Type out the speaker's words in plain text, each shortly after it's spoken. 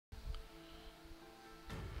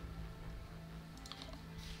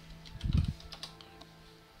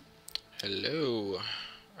Hello.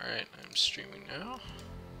 Alright, I'm streaming now.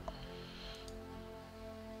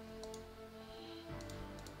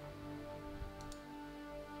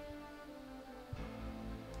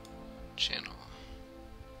 Channel.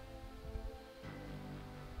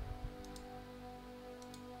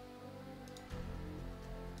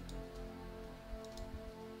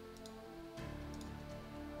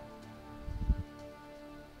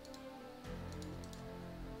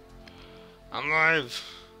 I'm live.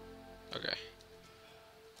 Okay.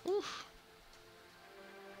 Whew.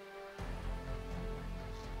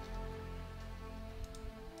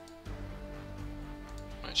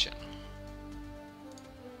 My channel.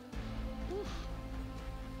 Whew.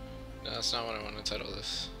 No, that's not what I want to title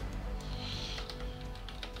this.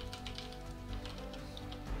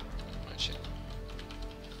 My channel.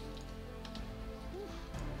 Whew.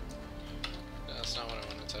 No, that's not what I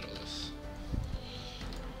want to title this.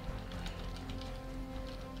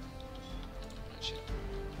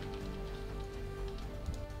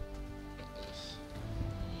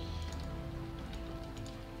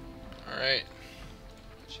 Alright.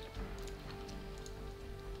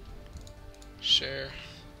 Share.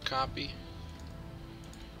 Copy.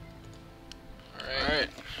 Alright.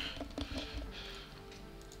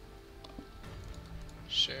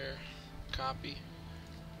 Share. Copy.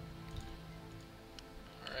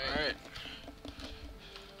 Alright.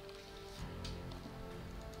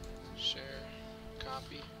 Share.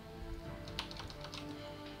 Copy.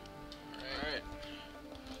 Alright.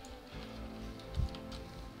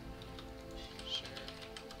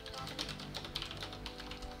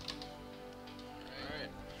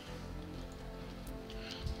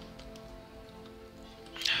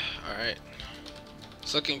 Alright.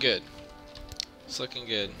 It's looking good. It's looking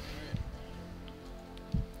good.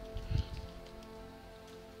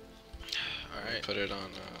 Alright. Put it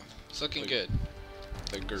on, it's looking good.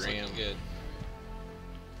 The gram. Good.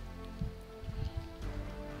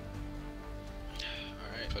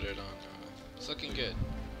 Alright. Put it on, it's looking good.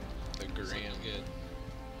 The gram. Good.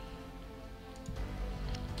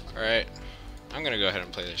 Alright. I'm gonna go ahead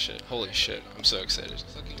and play this shit. Holy shit. I'm so excited.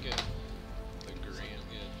 It's looking good.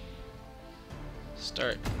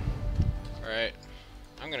 Start. Alright.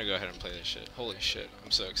 I'm gonna go ahead and play this shit. Holy shit.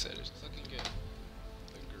 I'm so excited. It's looking good.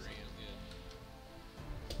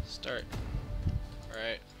 Start.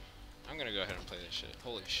 Alright. I'm gonna go ahead and play this shit.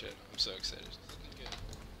 Holy shit. I'm so excited. It's looking good.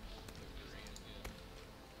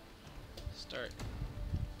 Start.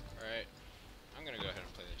 Alright. I'm gonna go ahead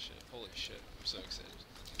and play this shit. Holy shit. I'm so excited. It's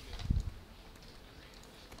looking good.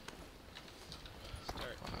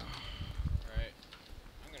 Start. Wow. Alright.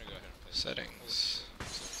 I'm gonna go ahead and play settings.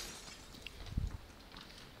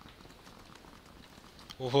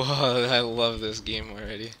 Whoa, I love this game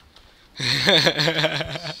already.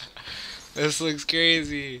 This looks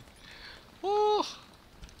crazy. Whoa.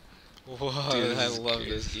 Whoa, dude, I love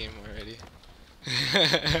this game already.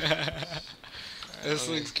 This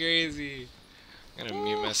looks crazy. I'm gonna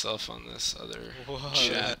mute myself on this other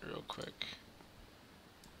chat real quick.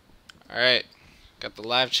 Alright, got the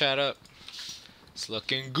live chat up. It's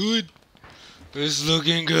looking good. It's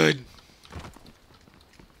looking good.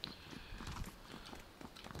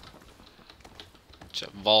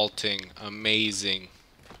 Vaulting, amazing.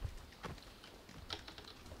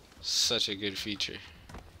 Such a good feature.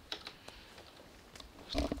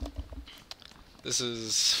 This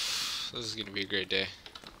is gonna be a great day.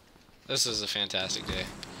 This is a fantastic day.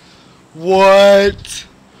 What?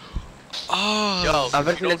 Oh,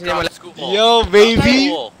 yo,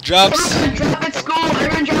 baby, drops.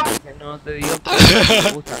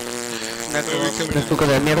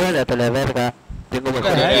 I'm gonna go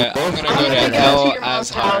to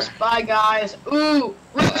YEAHHHH. Bye guys. Ooh,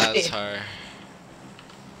 YEAHHHH.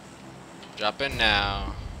 Drop in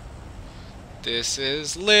now. This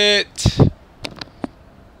is lit.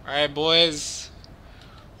 Alright, boys.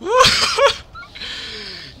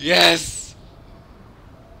 Yes.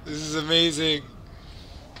 This is amazing.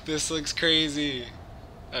 This looks crazy.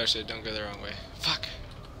 Oh shit, don't go the wrong way. Fuck.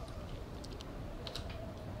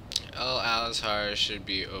 YEAHHHH should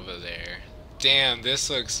be over there. Damn, this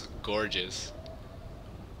looks gorgeous.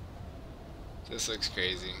 This looks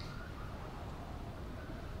crazy.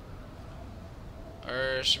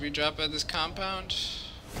 Or should we drop at this compound?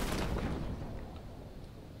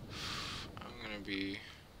 I'm gonna be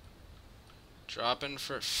dropping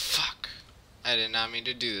for... Fuck! I did not mean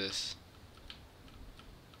to do this.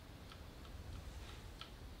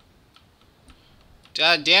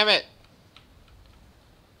 God damn it!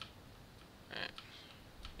 Alright.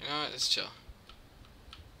 You know what? Let's chill.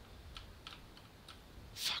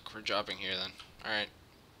 Fuck, we're dropping here then. Alright.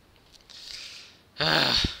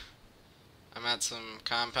 got some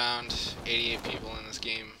compound. 88 people in this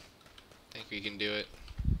game. Think we can do it.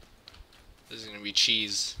 This is gonna be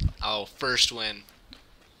cheese. I'll first win.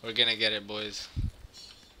 We're gonna get it, boys.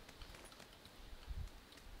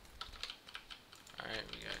 Alright,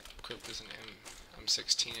 we got equipped with an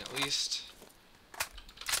M16 at least.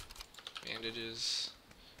 Bandages.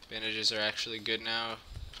 Bandages are actually good now.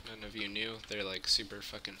 None of you knew. They're like super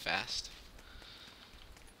fucking fast.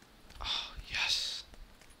 Oh, yes.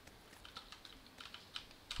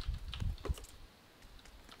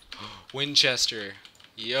 Winchester.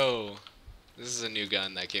 Yo. This is a new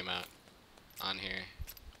gun that came out on here.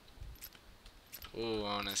 Ooh,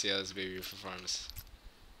 I want to see how this baby performs.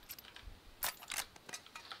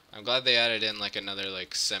 I'm glad they added in like another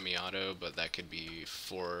like semi-auto, but that could be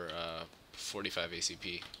for 45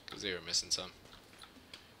 ACP because they were missing some.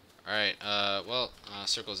 Alright, well,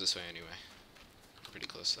 circle's this way anyway. Pretty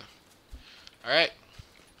close though. Alright.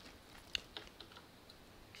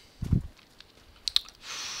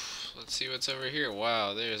 Let's see what's over here.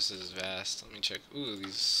 Wow, this is vast. Let me check. Ooh,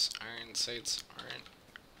 these iron sights aren't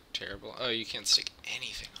terrible. Oh, you can't stick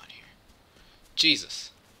anything on here.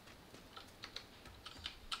 Jesus.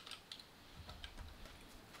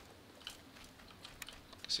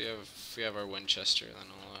 So if we have our Winchester, then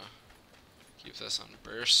we'll keep this on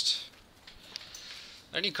burst.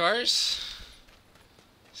 Are there any cars?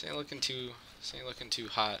 This ain't looking too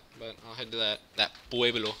hot, but I'll head to that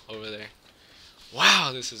pueblo over there.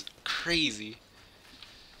 Wow, this is crazy.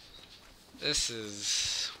 This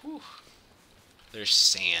is, whew. There's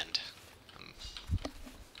sand.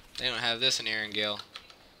 They don't have this in Erangel.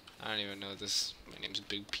 I don't even know this. My name's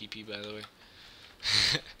Big PP, by the way.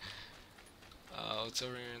 What's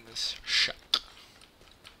over here in this shack?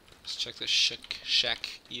 Let's check this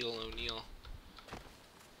shack. Eel O'Neill.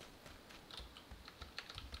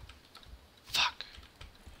 Fuck.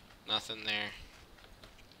 Nothing there.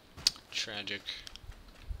 Tragic.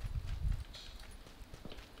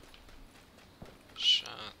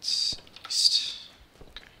 Shots east.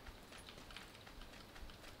 Okay.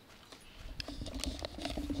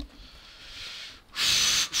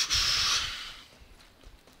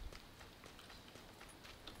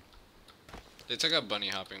 They took out bunny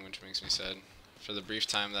hopping, which makes me sad. For the brief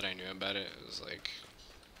time that I knew about it, it was like,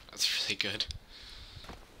 that's really good.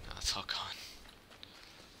 Now it's all gone.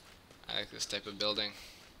 I like this type of building.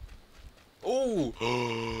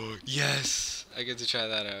 Oh! Yes! I get to try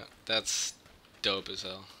that out. That's dope as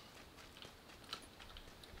hell.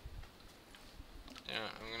 Yeah,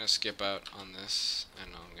 I'm gonna skip out on this,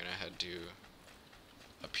 and I'm gonna head to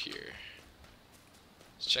up here.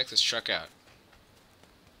 Let's check this truck out.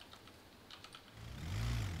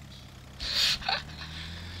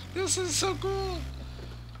 This is so cool!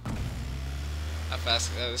 How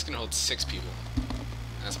fast? This can hold 6 people.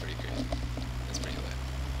 That's pretty crazy. That's pretty lit.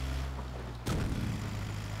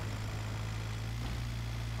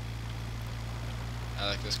 I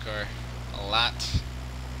like this car a lot.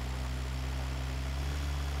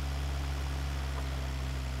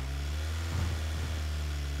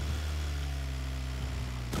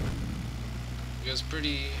 It goes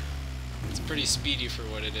pretty. It's pretty speedy for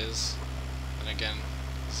what it is. And again,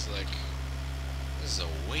 it's like, this is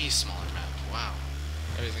a way smaller map. Wow.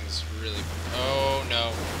 Everything's really... Oh,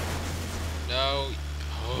 no. No.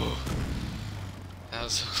 Oh. That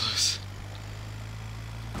was so close.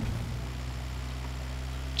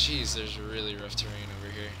 Jeez, there's really rough terrain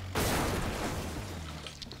over here.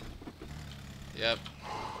 Yep.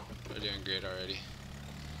 We're doing great already.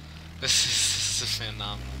 This is a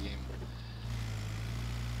phenomenal game.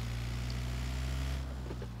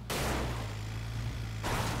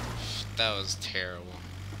 That was terrible.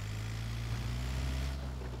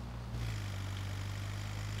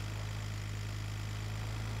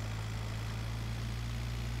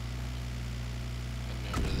 Heading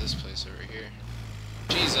over to this place over here.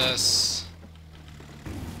 Jesus!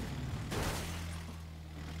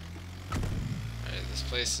 Alright, this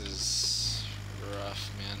place is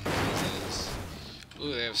rough, man.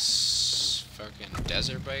 Ooh, they have fucking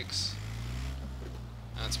desert bikes.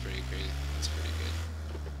 That's pretty crazy. That's pretty good.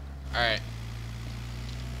 Alright.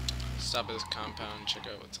 Stop at this compound, check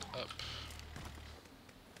out what's up.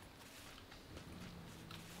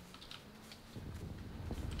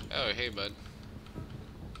 Oh, hey, bud.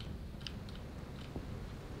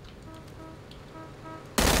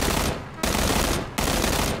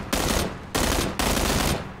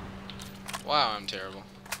 Wow, I'm terrible.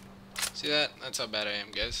 See that? That's how bad I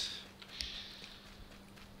am, guys.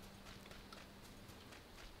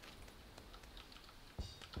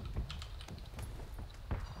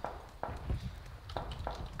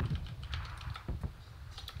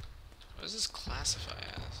 What is this class? classify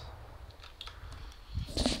as?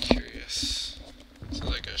 Curious. Is it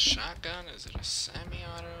like a shotgun? Is it a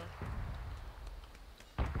semi-auto?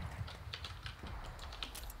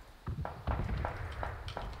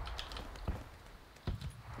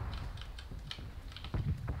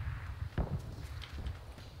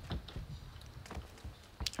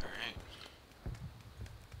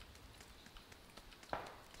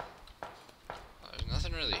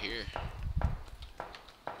 Nothing really here.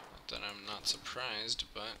 Not that I'm not surprised,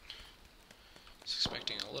 but I was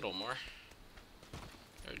expecting a little more.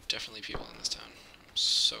 There are definitely people in this town. I'm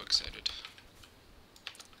so excited.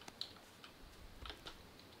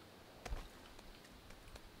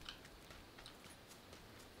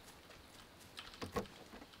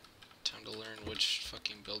 Time to learn which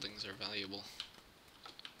fucking buildings are valuable,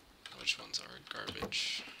 which ones are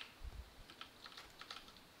garbage.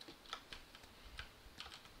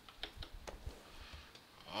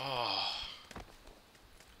 Oh,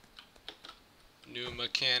 new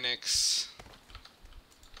mechanics.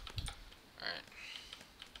 Alright.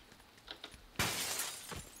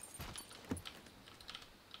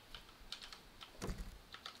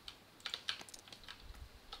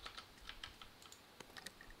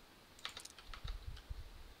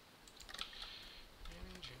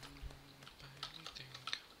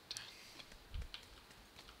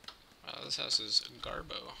 Wow, this house is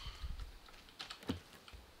garbo.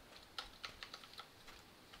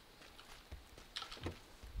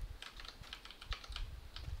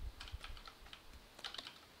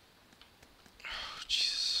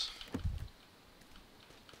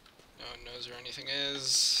 Where anything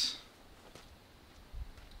is.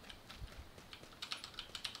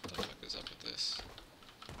 What the fuck is up with this?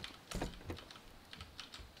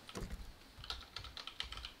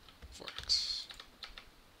 Forks.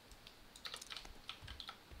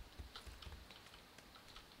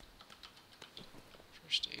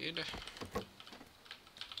 First aid.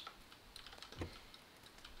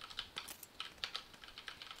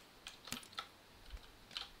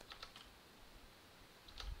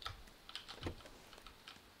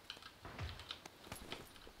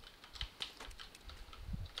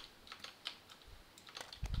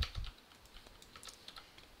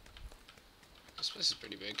 This place is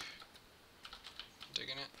pretty big. I'm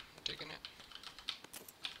digging it. I'm digging it.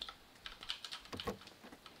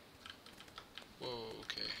 Whoa,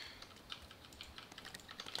 okay.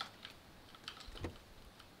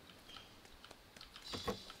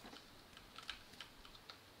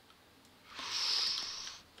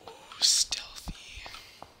 Oh, stealthy.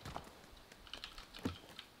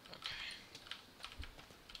 Okay.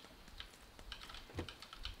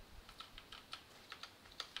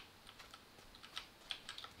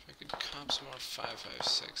 Cop some more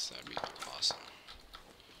 5.56, that'd be awesome.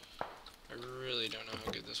 I really don't know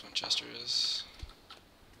how good this Winchester is.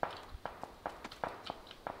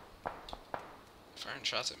 Firing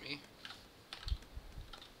shots at me?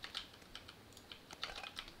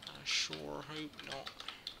 I sure hope not.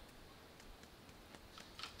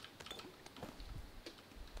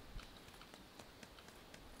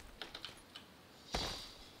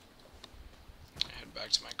 I head back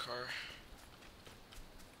to my car.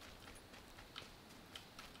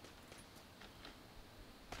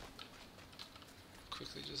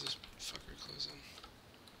 Quickly does this fucker close in?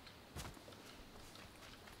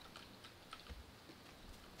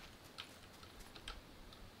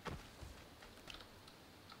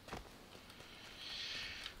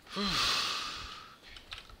 Whew.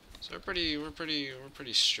 So we're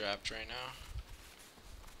pretty strapped right now.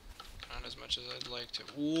 Not as much as I'd like to.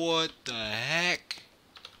 What the heck?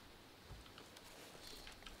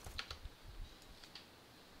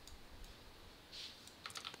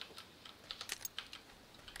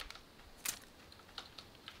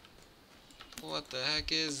 What the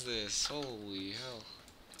heck is this? Holy hell.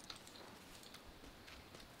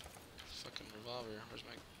 Fucking revolver. Where's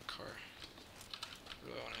my car?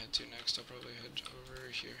 Where do I want to head to next? I'll probably head over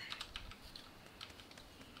here.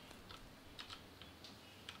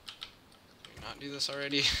 Can we not do this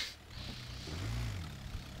already?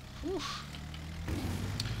 Whew.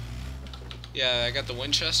 Yeah, I got the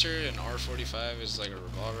Winchester, and R45 is like a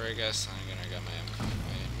revolver, I guess. And I got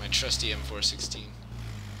my trusty M416.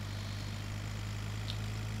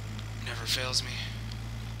 Never fails me.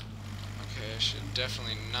 Okay, I should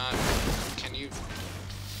definitely not. Can you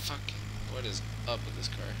fucking? What is up with this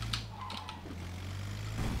car?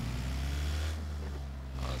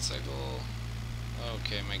 Oh, it's like a little.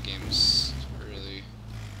 Okay, my game's really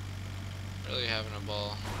having a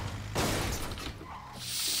ball.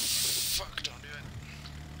 Fuck! Don't do it.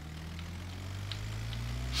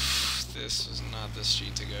 This was not the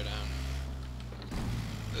street to go down.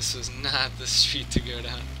 This was not the street to go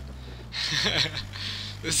down.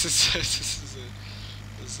 This is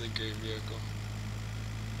a great vehicle.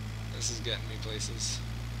 This is getting me places.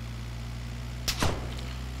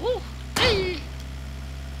 Woo! Hey!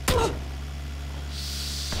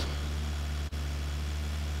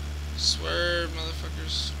 Swerve,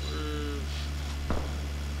 motherfuckers, swerve.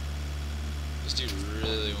 This dude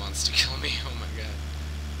really wants to kill me. Oh my god.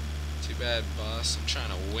 Too bad, boss. I'm trying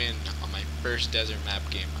to win on my first desert map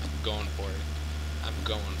game. I'm going for it. I'm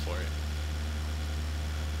going for it.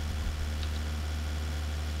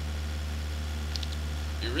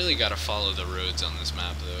 You really gotta follow the roads on this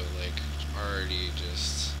map though. Like, already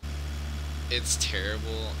just... It's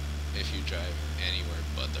terrible if you drive anywhere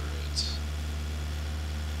but the roads.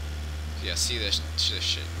 Yeah, see this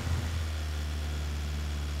shit.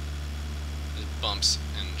 There's bumps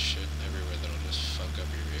and shit everywhere that'll just fuck up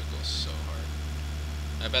your vehicle so hard.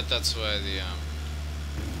 I bet that's why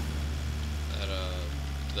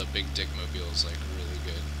the big dick mobile is like really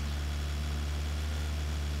good.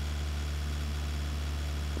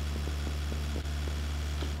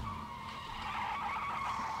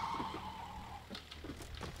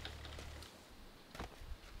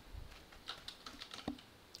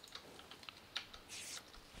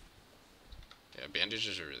 Yeah,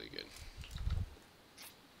 bandages are really good.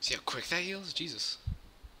 See how quick that heals? Jesus.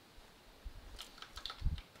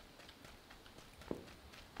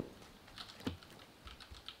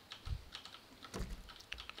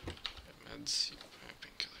 Meds,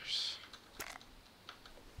 painkillers.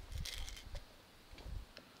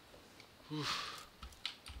 Whew.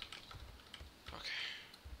 Okay.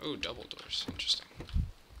 Oh, double doors. Interesting.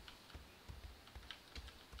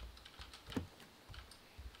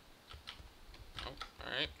 Oh,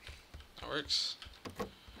 alright. That works.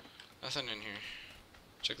 Nothing in here.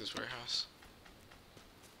 Check this warehouse.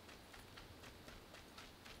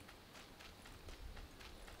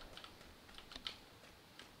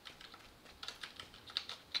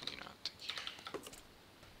 Can you not? Thank you.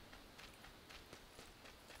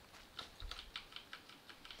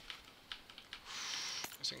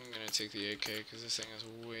 I think I'm gonna take the AK because this thing has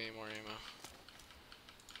way more ammo.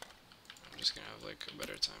 I'm just gonna have like a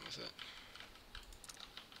better time with it.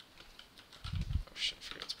 Oh shit, I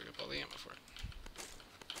forgot to pick up all the ammo for it.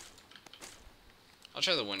 I'll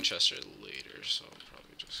try the Winchester later, so I'll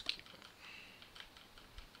probably just keep it.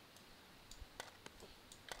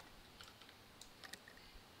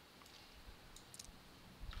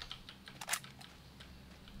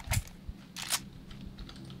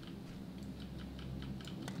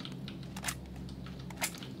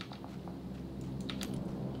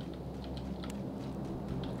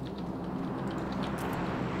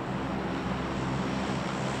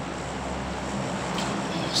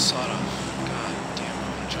 Oh, sawed off. God damn,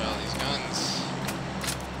 I'm gonna try all these guns.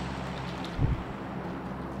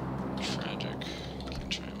 Tragic.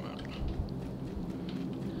 Can't try them out.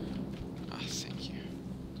 Ah, thank you.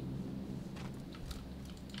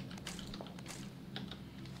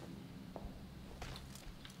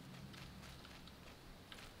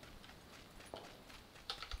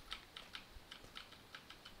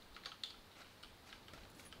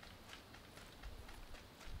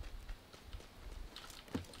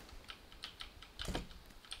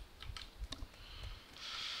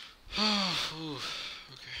 Ooh,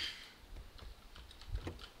 okay.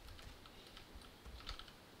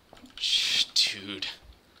 Dude.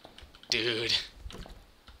 Dude.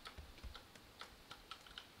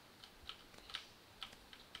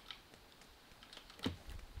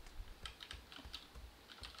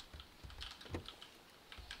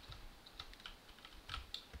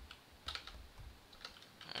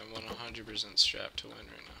 I'm 100% strapped to win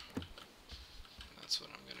right now. That's what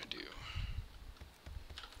I'm gonna do.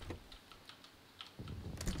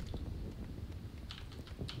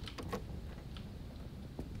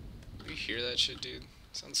 You hear that shit, dude?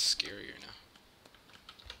 Sounds scarier now.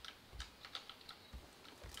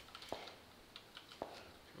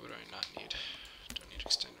 What do I not need? Don't need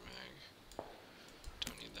extender mag.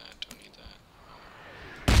 Don't need that, don't need that.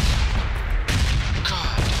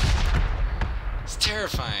 God! It's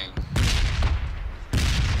terrifying.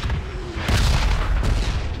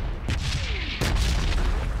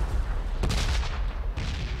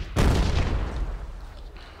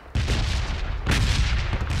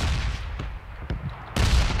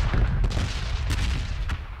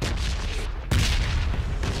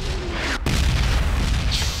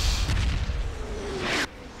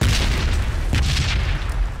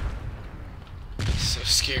 So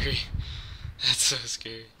scary. That's so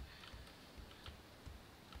scary.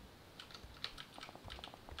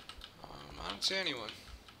 I don't see anyone.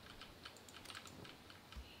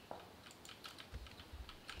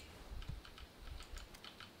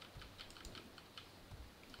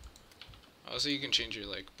 Oh, so you can change your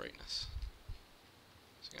like brightness.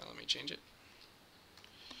 So you gonna let me change it?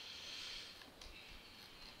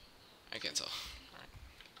 I can't tell. Alright.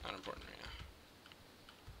 Not important right now.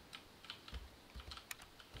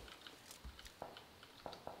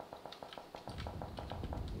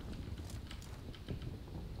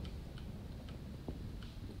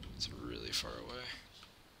 It's really far away.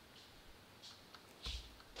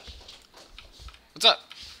 What's up?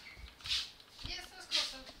 Yes, that's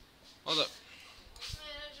close up. Hold up.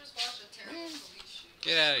 Man, I just watched a terrible police shooting.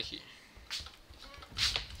 Get out of here.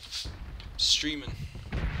 Streaming.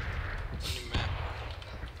 New map.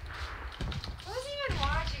 I wasn't even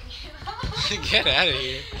watching you. Get out of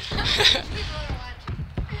here. People are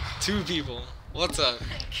watching. 2 people. What's up? Oh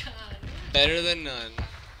my god. Better than none.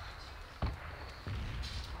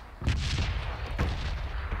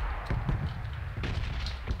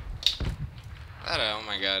 Oh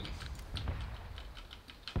my god.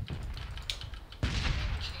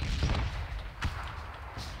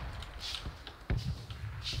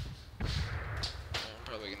 I'm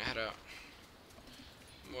probably gonna head out.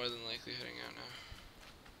 More than likely heading out now.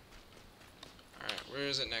 Alright, where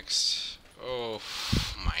is it next? Oh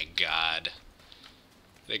my god.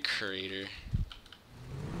 The crater.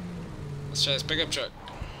 Let's try this pickup truck.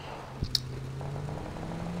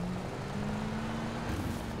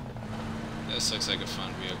 This looks like a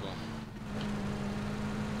fun vehicle.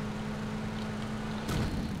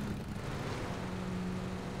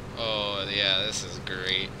 Oh yeah, this is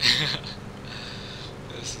great.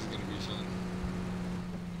 This is gonna be fun.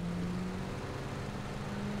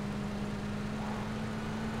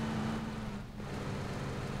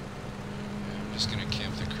 I'm just gonna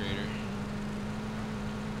camp the crater.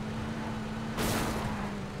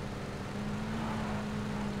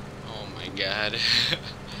 Oh my god.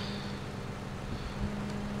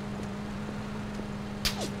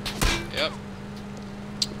 Yep.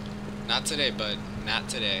 Not today, bud. Not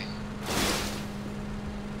today.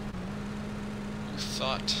 Who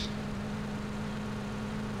thought?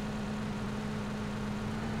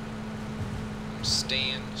 I'm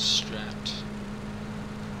staying strapped.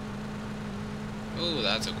 Oh,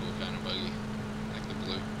 that's a cool kind of buggy. Like the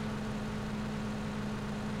blue.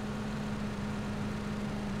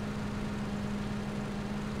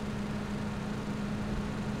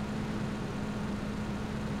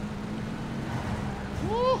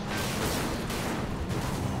 Woo!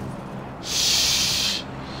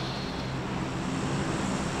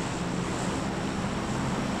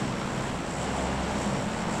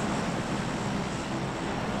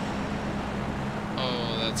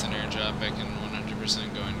 Oh, that's an airdrop I can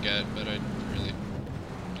 100% go and get, but I really,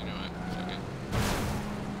 you know what, fuck it.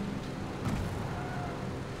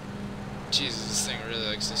 Jesus, this thing really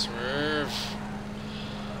likes to swerve.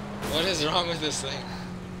 What is wrong with this thing?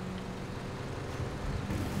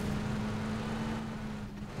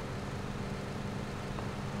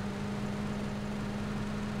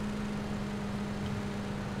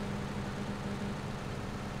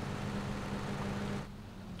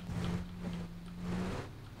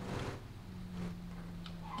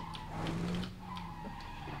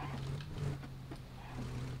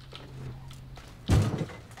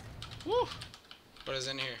 Woo! What is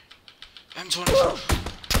in here? M24.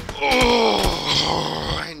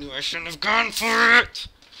 Oh! I knew I shouldn't have gone for it!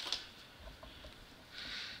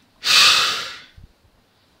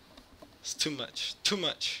 It's too much. Too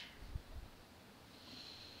much.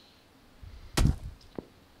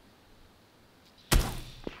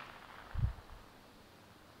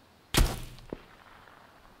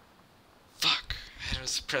 Fuck. I had a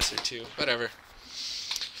suppressor too. Whatever.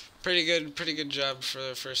 Pretty good job for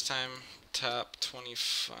the first time. Top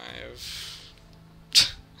 25.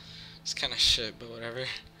 It's kind of shit, but whatever.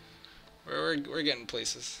 We're getting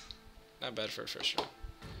places. Not bad for a first round.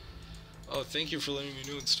 Oh, thank you for letting me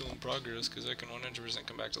know it's still in progress, because I can 100%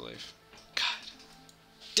 come back to life. God.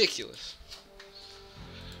 Ridiculous.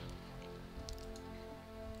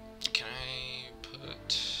 Can I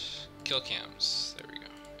put kill cams? There we go.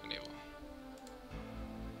 Enable.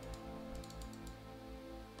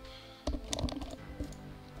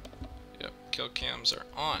 Yep, kill cams are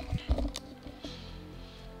on.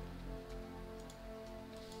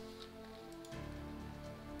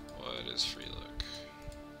 What is free look?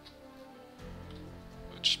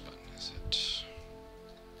 Which button is it?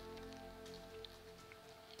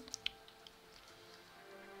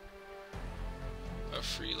 A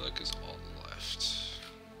free look is all left.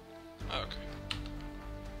 Okay.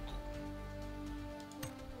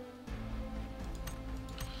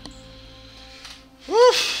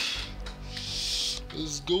 Woo!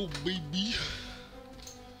 Let's go, baby.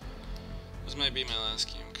 This might be my last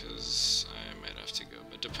game because I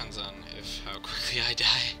on if how quickly I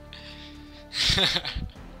die.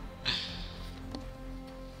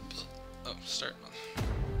 Oh, start.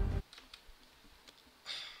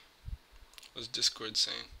 What's Discord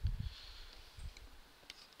saying?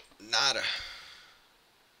 Nada.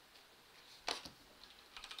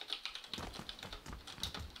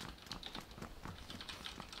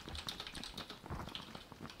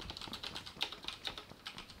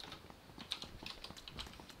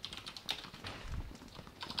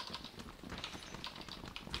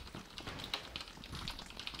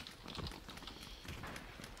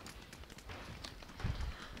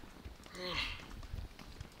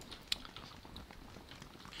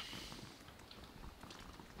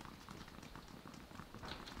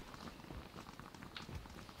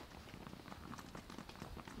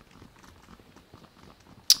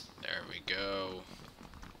 There we go.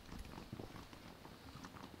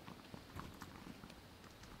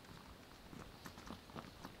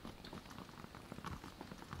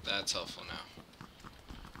 That's helpful now.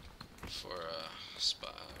 For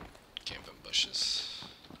spot camping bushes.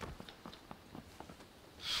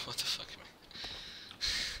 What the fuck am I?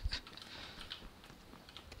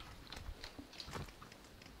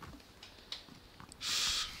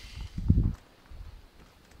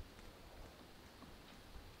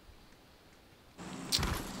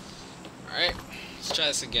 Alright, let's try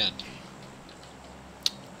this again.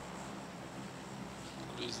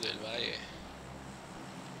 Cruz del Valle.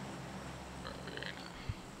 Where are we right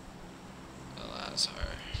now? El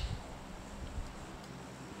Azhar.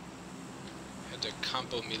 Head to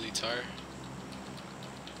Campo Militar.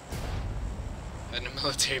 Head to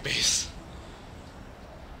military base.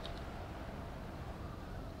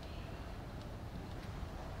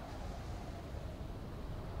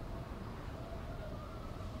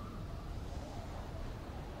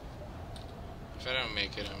 If I don't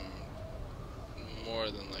make it, I'm more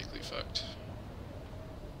than likely fucked.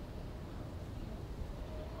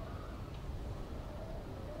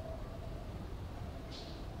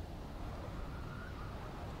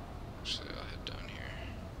 Actually, I'll head down here.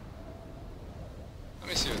 Let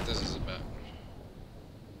me see what this is about.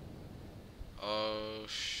 Oh,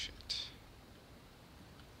 shit.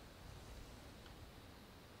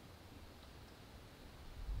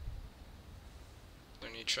 Are there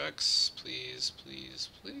any trucks? Please, please,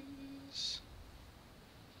 please.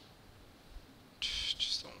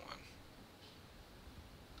 Just don't want.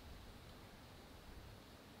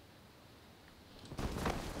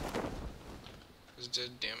 Is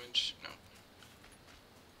dead damage? No.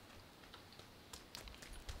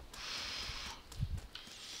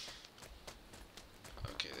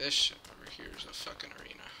 Okay, this shit over here is a fucking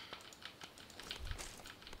arena.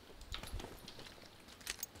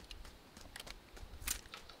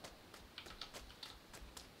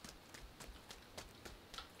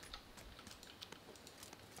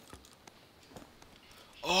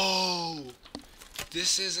 Oh,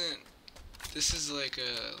 this isn't. This is like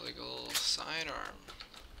a little sidearm.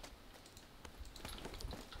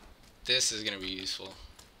 This is gonna be useful.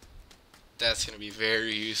 That's gonna be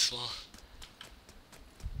very useful.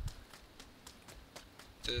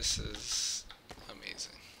 This is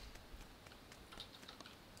amazing.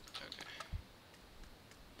 Okay.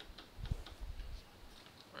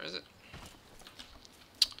 Where is it?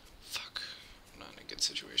 Fuck. I'm not in a good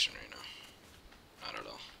situation right now. Not at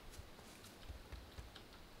all.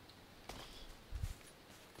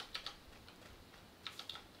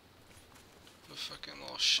 A fucking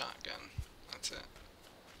little shotgun. That's it.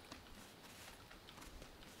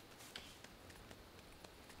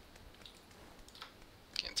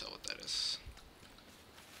 Can't tell what that is.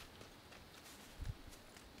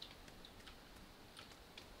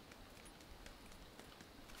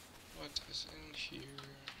 What is in here?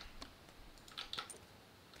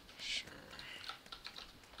 Sure.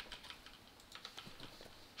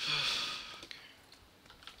 Okay.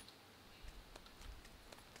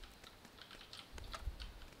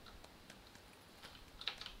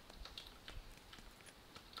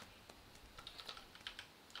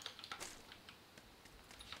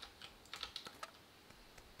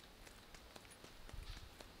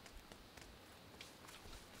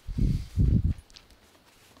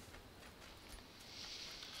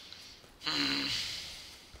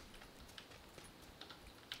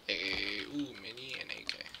 Ooh, mini and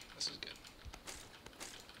AK. This is good.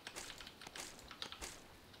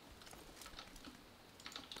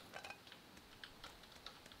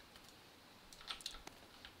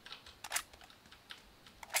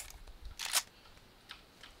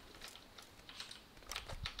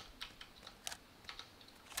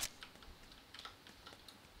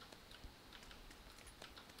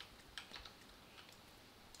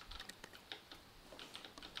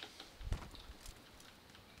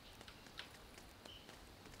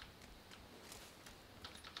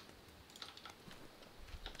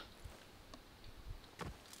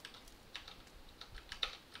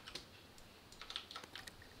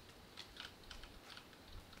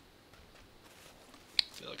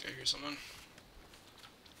 hear someone.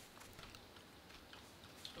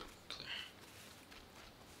 Oh, clear.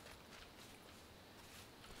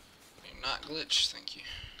 You're not glitch, thank you.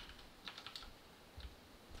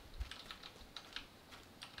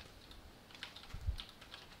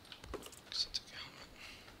 Guess I'll take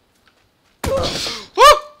a helmet.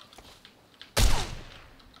 Woo!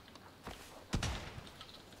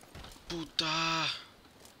 Puta!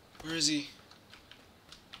 Where is he?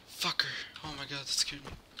 Fucker. Oh my god, that scared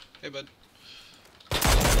me. Hey, bud.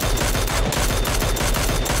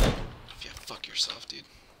 Yeah, fuck yourself, dude.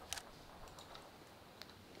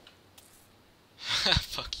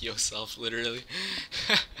 Fuck yourself, literally.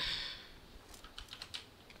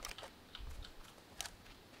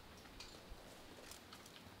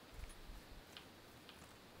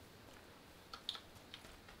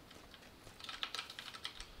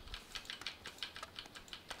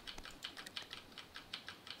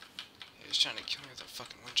 He's trying to kill me with a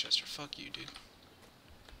fucking Winchester. Fuck you, dude.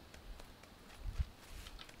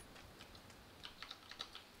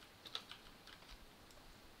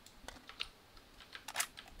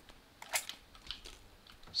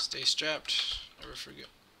 Stay strapped. Never forget.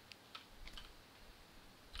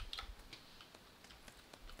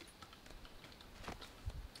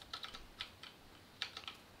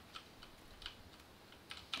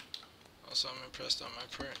 Also, I'm impressed on my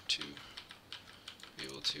part to be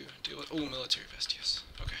able to deal with... Oh, military vest, yes.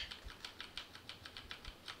 Okay.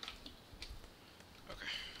 Okay.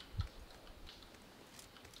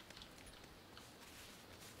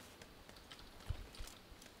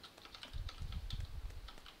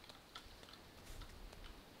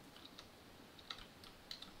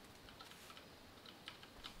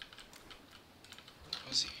 Where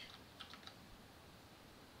was he?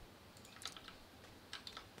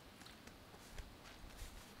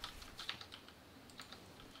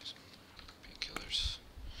 Painkillers.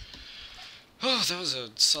 Oh, that was a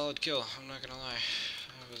solid kill. I'm not gonna lie.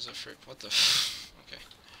 That was a frick. What the? Okay.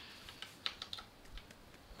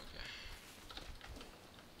 Okay.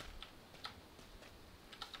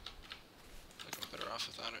 I think I'm better off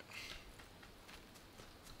without it.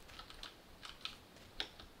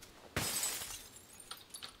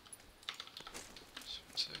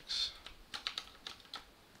 Six.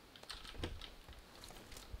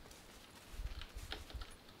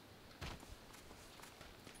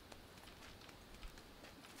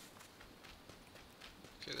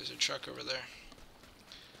 Okay, there's a truck over there.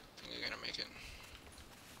 I think I'm gonna make it.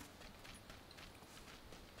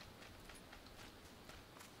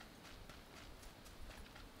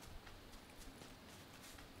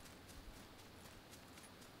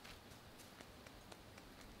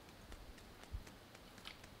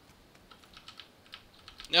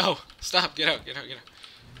 No! Stop! Get out! Get out! Get out!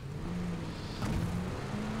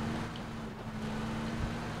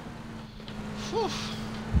 Whew!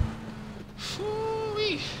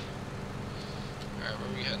 Whoo-wee! Alright, where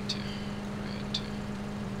are we heading to? Where are we heading to?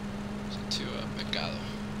 So to Pecado.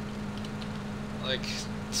 I like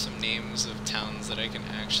some names of towns that I can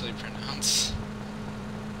actually pronounce.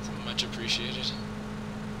 It's much appreciated.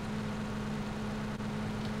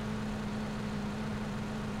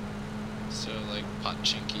 So like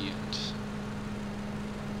Potchinky and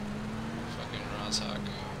fucking Rozhok.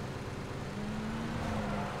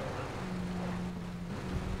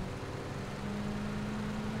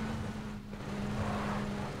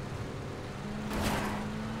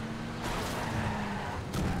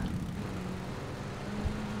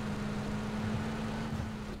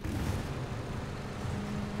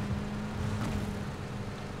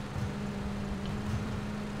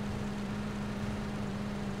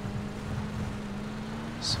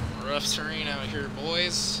 Some rough terrain out here,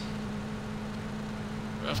 boys.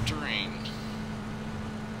 Rough terrain.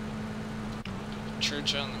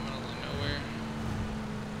 Church out in the middle of nowhere.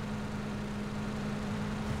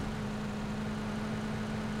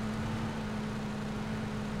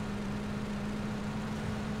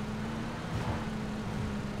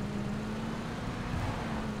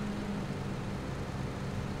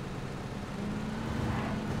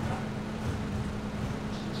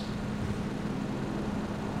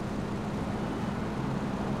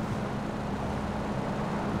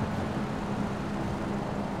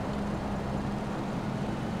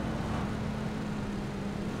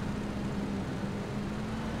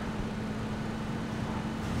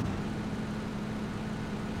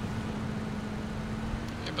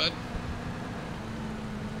 Hey, bud.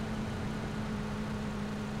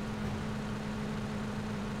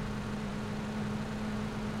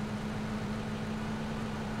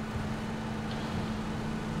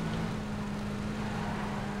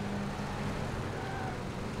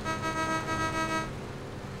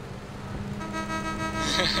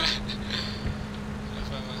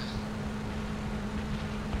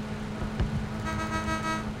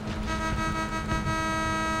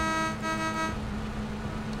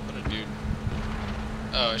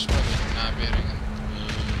 Oh, I should probably not be hitting him.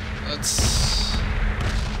 Let's...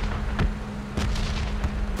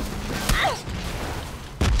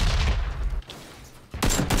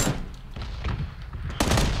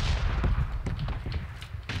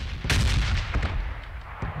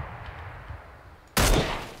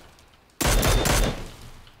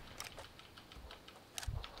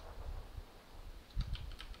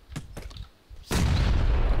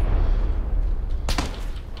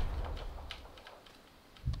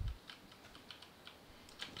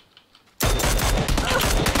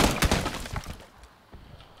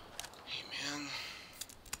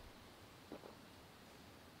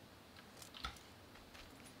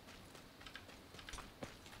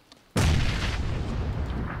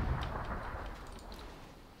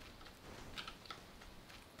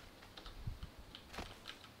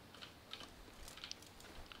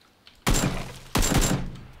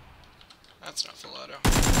 That's not full auto.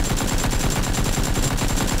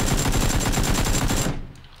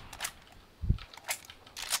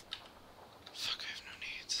 Fuck, I have no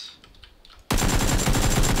nades.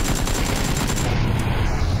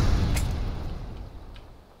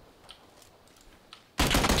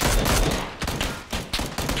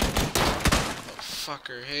 Oh,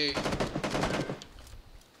 fucker, hey.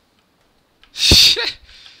 Shit!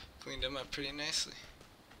 Cleaned him up pretty nicely.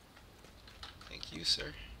 Thank you,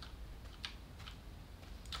 sir.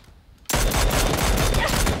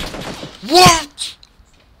 What?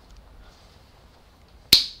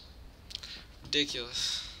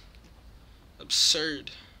 Ridiculous.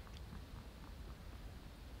 Absurd.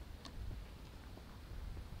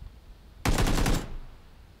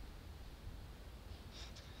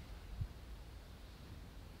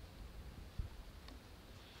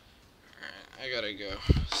 Alright, I gotta go.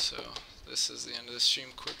 So, this is the end of the stream.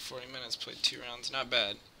 Quick 40 minutes, played 2 rounds. Not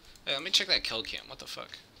bad. Hey, let me check that kill cam. What the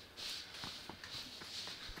fuck?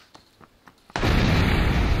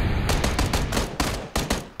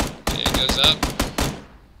 Goes up.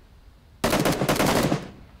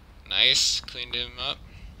 Nice, cleaned him up.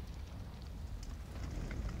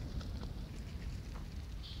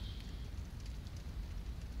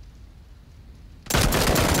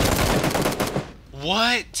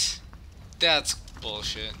 What? That's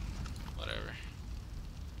bullshit. Whatever.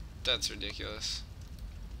 That's ridiculous.